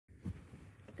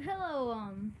Hello,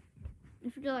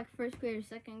 if you're like first grade or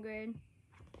second grade,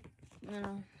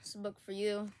 it's a book for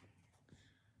you.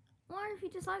 Or if you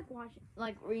just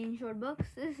like reading short books,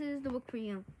 this is the book for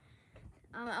you.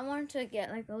 I wanted to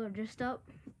get like a little dressed up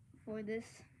for this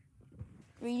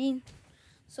reading.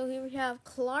 So here we have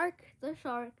Clark the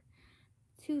Shark,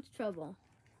 Tooth Trouble.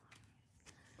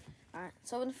 Alright,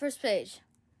 so on the first page.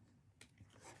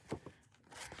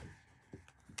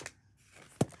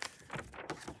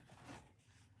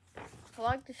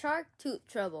 Clark the Shark, Tooth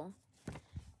Trouble.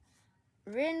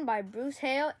 Written by Bruce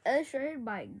Hale, illustrated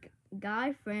by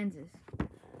Guy Francis.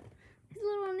 His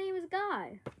little name is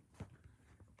Guy.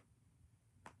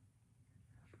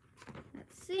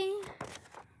 Let's see.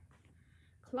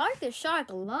 Clark the Shark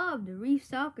loved reef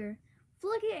soccer.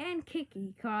 Flick it and kick it,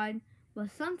 he cried. But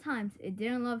sometimes it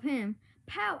didn't love him.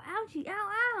 Pow, ouchie, ow,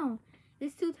 ow.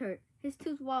 His tooth hurt. His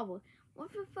tooth wobbled. What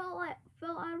if it fell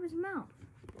out of his mouth?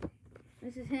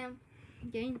 This is him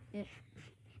getting it.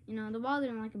 The ball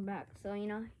didn't like him back, so he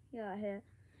got hit.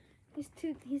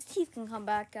 His teeth can come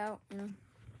back out. You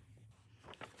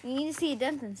need to see a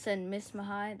dentist, said Miss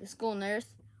Mahi, the school nurse.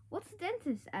 What's a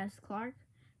dentist? Asked Clark.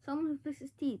 Someone who fixes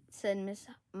teeth, said Miss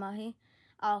Mahi.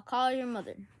 I'll call your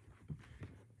mother.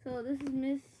 So this is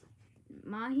Miss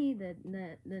Mahi, the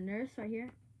nurse right here.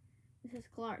 This is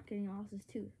Clark getting lost his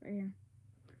tooth right here.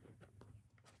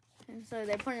 And so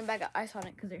they're putting a bag of ice on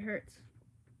it because it hurts.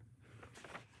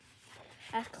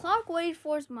 As Clark waited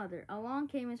for his mother, along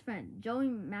came his friend, Joey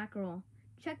Mackerel.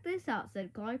 Check this out,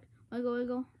 said Clark. Wiggle,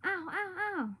 wiggle. Ow, ow,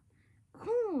 ow.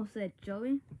 Cool, said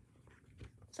Joey.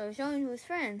 So he's showing to his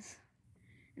friends.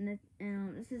 And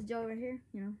this is Joey right here.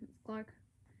 It's Clark.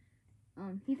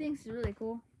 He thinks it's really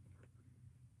cool.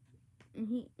 And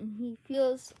he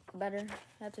feels better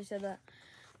after he said that.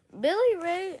 Billy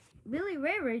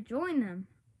Ray joined them.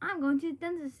 I'm going to the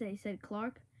dentist today, said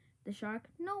Clark the Shark.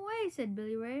 No way, said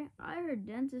Billy Ray. I heard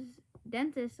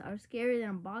dentists are scarier than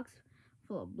a box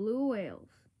full of blue whales.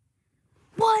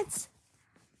 What?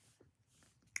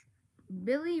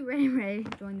 Billy Ray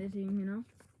joined the team,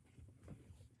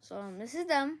 So this is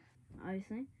them,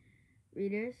 obviously.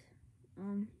 Readers.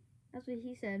 That's what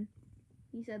he said.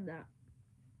 He said that.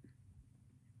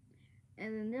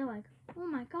 And then they're like, oh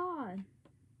my god.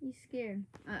 He's scared.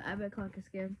 I bet Clark is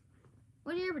scared.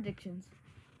 What are your predictions?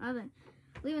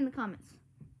 Leave in the comments.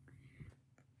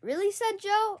 Really, said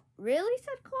Joe? Really,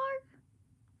 said Clark?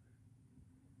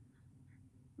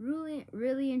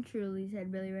 Really and truly,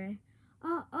 said Billy Ray.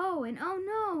 Oh, and oh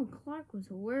no, Clark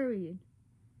was worried.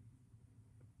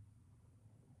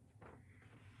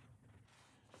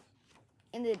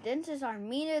 And the dentists are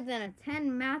meaner than a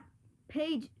 10 math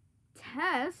page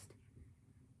test,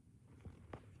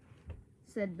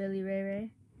 said Billy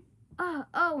Ray.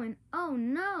 And oh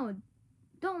no,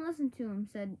 don't listen to him,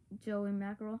 said Joey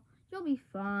Mackerel. You'll be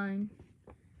fine.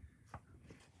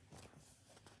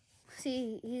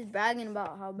 See, he's bragging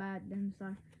about how bad dentists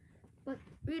are. But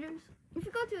readers, if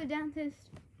you go to a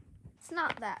dentist, it's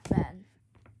not that bad.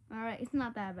 Alright, it's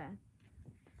not that bad.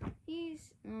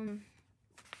 He's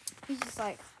just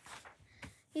like,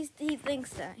 he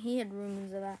thinks that. He had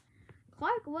rumors of that.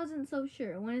 Clark wasn't so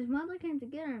sure. When his mother came to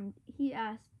get him, he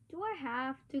asked, do I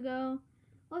have to go?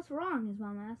 What's wrong? His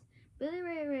mom asked. Billy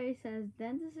Ray says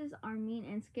dentists are mean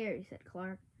and scary, said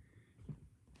Clark.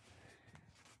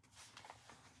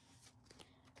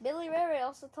 Billy Ray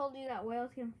also told you that whales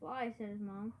can fly, said his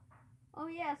mom. Oh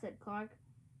yeah, said Clark.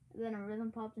 Then a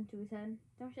rhythm popped into his head.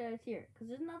 Don't shed a tear, because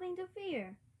there's nothing to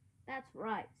fear. That's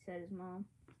right, said his mom.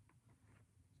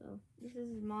 So this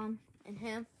is his mom and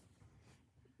him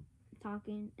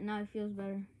talking, and now he feels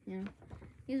better.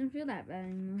 He doesn't feel that bad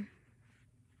anymore.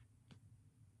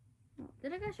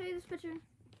 Did I guys show you this picture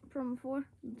from before?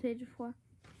 The page before?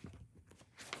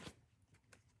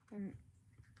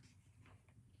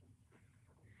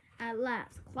 At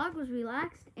last, Clark was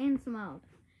relaxed and smiled.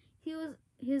 He was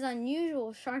his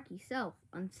unusual sharky self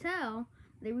until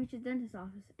they reached the dentist's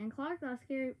office, and Clark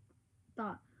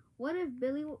thought, what if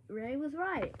Billy Ray was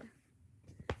right?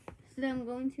 So then I'm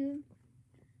going to,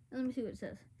 let me see what it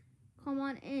says. Come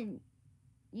on in.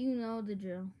 You know the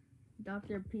drill.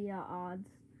 Dr. P. Odds.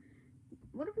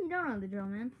 What if we don't know the drill,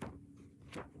 man?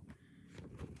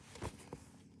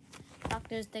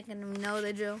 Doctor's thinking we know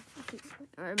the drill.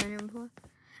 I've been here before.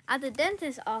 At the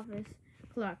dentist's office,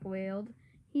 Clark wailed.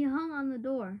 He hung on the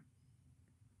door,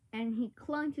 and he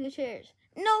clung to the chairs.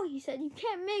 No, he said, you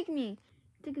can't make me.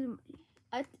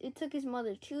 It took his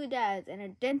mother, 2 dads, and a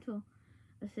dental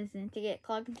assistant to get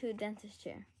Clark into a dentist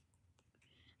chair.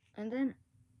 And then,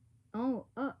 oh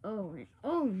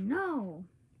no.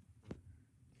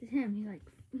 It's him.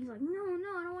 He's like, no,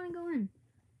 I don't want to go in.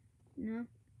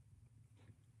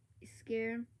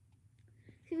 scared.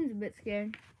 Seems a bit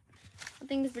scared. I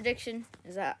think his prediction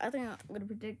is that I'm gonna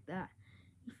predict that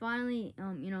he finally,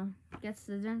 gets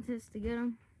the dentist to get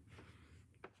him.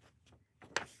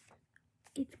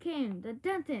 It's Kim, the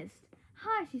dentist.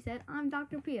 Hi, she said. I'm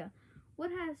Dr. Pia.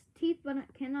 What has teeth but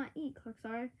cannot eat? Clark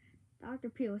started. Dr.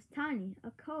 Pia was tiny.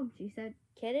 A comb, she said.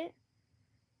 Get it?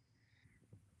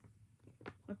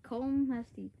 A comb has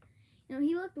teeth.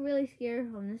 He looked really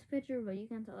scared from this picture, but you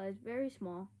can tell it's very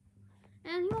small.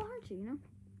 And he won't hurt you,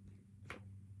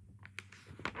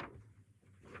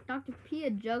 Dr.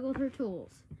 Pia juggled her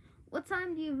tools. What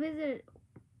time do you visit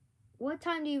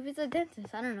the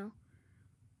dentist? I don't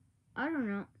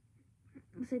know.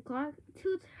 Said Clark.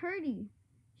 Tooth hurty,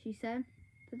 she said.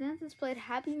 The dentist played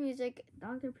happy music.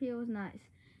 Dr. Pia was nice.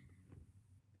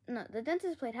 No, the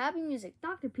dentist played happy music.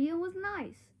 Dr. Pia was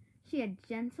nice. She had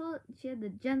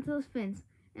the gentlest fins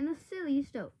and the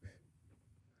silliest jokes.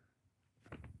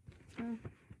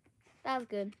 That was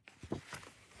good.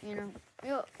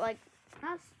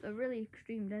 That's a really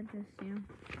extreme dentist,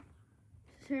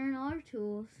 Sharing all her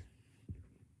tools.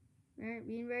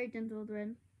 Being very gentle with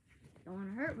Red. Don't want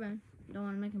to hurt Red. Don't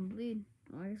want to make him bleed.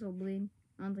 I guess he'll bleed.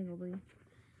 I don't think he'll bleed.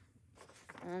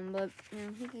 But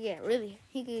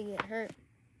he could get hurt.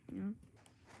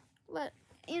 But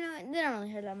it didn't really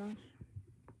hurt that much.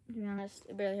 To be honest,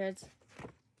 it barely hurts.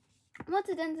 What's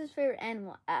a dentist's favorite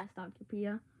animal? Asked Dr.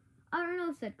 Pia. I don't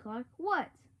know, said Clark. What?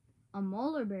 A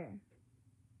polar bear.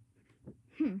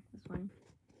 That's funny.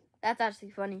 That's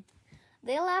actually funny.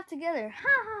 They laughed together. Ha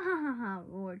ha ha ha ha,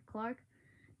 roared Clark.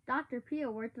 Dr. Pia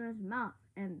worked on his mouth.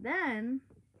 And then,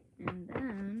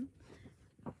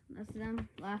 that's them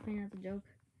laughing at the joke.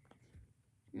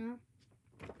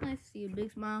 Nice to see a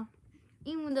big smile.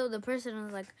 Even though the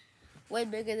person was way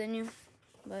bigger than you.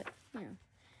 But,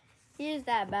 here's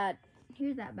that bad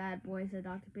boy, said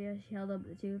Dr. Pia. She held up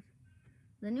the tooth.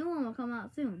 The new one will come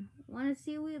out soon. Want a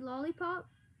seaweed lollipop?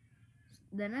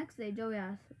 The next day, Joey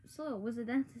asked, so, was the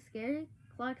dentist scary?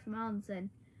 Clark smiled and said,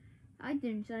 I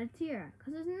didn't shed a tear,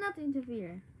 because there's nothing to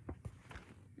fear.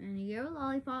 And he gave her a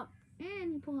lollipop,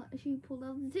 and she pulled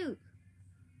out the tooth.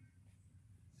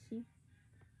 See?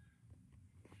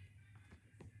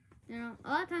 A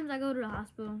lot of times I go to the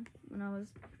hospital when I was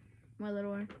more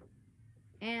littler,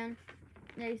 and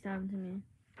that used to happen to me.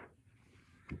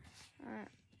 Alright.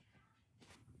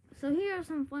 So here are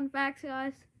some fun facts,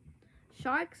 guys.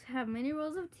 Sharks have many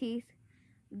rows of teeth,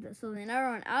 so they never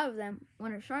run out of them.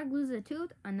 When a shark loses a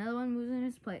tooth, another one moves in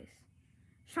its place.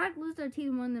 Sharks lose their teeth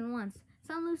more than once.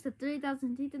 Some lose to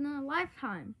 30,000 teeth in their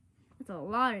lifetime. That's a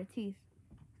lot of teeth.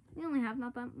 We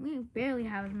barely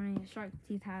have as many as shark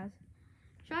teeth has.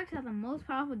 Sharks have the most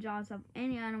powerful jaws of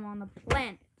any animal on the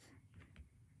planet.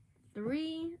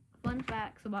 3 fun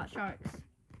facts about sharks.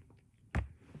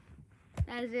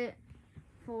 That is it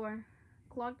for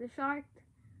Clark the Shark,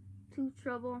 Tooth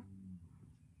Trouble.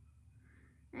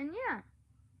 And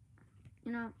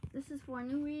this is for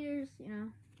new readers, it's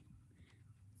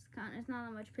not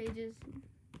that much pages.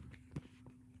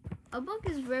 A book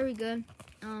is very good.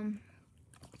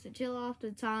 To chill off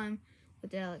the time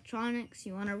with the electronics.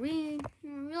 You want to read,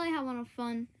 really have a lot of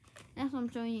fun. That's what I'm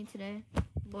showing you today.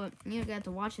 But you get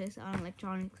to watch this on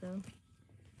electronics, so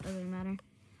it doesn't matter.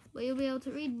 But you'll be able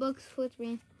to read books with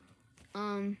me.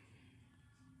 I'll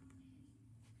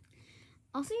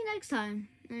see you next time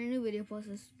in a new video post.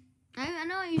 I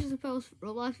know I usually post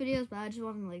Roblox videos, but I just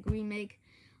want to remake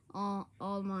all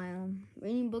my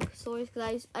reading book stories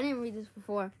because I didn't read this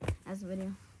before as a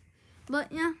video.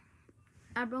 But yeah,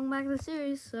 I brought back the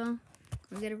series, so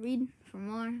we're gonna read for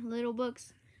more little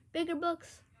books, bigger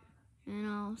books, and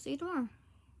I'll see you tomorrow.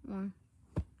 Or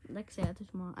like I say after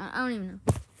tomorrow. I don't even know.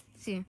 See you.